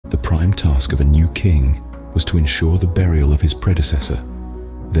prime task of a new king was to ensure the burial of his predecessor,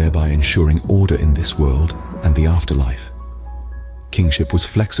 thereby ensuring order in this world and the afterlife. Kingship was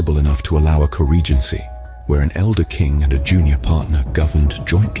flexible enough to allow a co-regency, where an elder king and a junior partner governed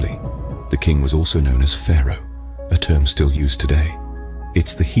jointly. The king was also known as pharaoh, a term still used today.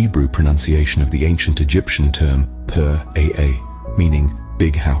 It's the Hebrew pronunciation of the ancient Egyptian term per-aa, meaning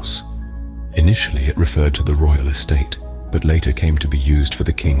big house. Initially it referred to the royal estate, but later came to be used for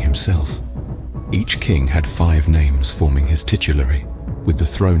the king himself. Each king had 5 names forming his titulary, with the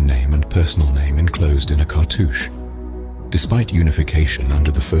throne name and personal name enclosed in a cartouche. Despite unification under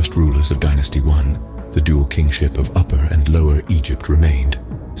the first rulers of Dynasty 1, the dual kingship of Upper and Lower Egypt remained,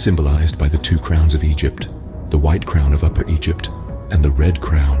 symbolized by the 2 crowns of Egypt, the white crown of Upper Egypt and the red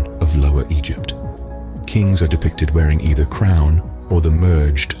crown of Lower Egypt. Kings are depicted wearing either crown or the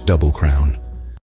merged double crown,